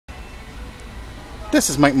This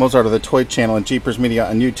is Mike Mozart of the Toy Channel and Jeepers Media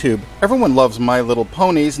on YouTube. Everyone loves My Little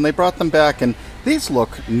Ponies, and they brought them back, and these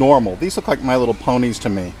look normal. These look like My Little Ponies to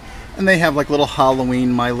me. And they have like little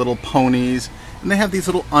Halloween My Little Ponies, and they have these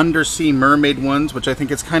little undersea mermaid ones, which I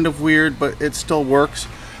think is kind of weird, but it still works.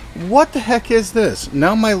 What the heck is this?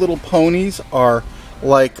 Now My Little Ponies are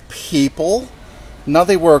like people. Now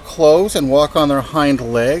they wear clothes and walk on their hind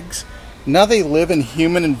legs. Now they live in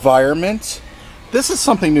human environments. This is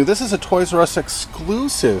something new. This is a Toys R Us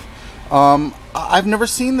exclusive. I've never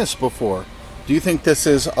seen this before. Do you think this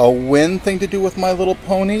is a win thing to do with My Little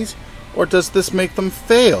Ponies? Or does this make them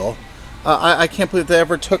fail? I can't believe they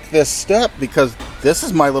ever took this step, because this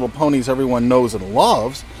is My Little Ponies everyone knows and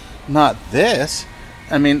loves, not this.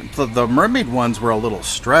 I mean, the mermaid ones were a little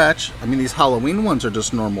stretch. I mean, these Halloween ones are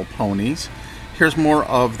just normal ponies. Here's more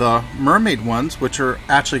of the mermaid ones, which are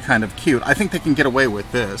actually kind of cute. I think they can get away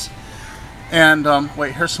with this. And,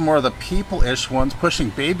 wait, here's some more of the people-ish ones pushing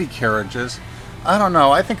baby carriages. I don't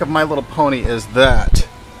know. I think of My Little Pony as that,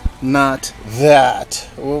 not that.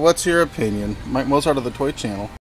 Well, what's your opinion? Mike Mozart of the Toy Channel.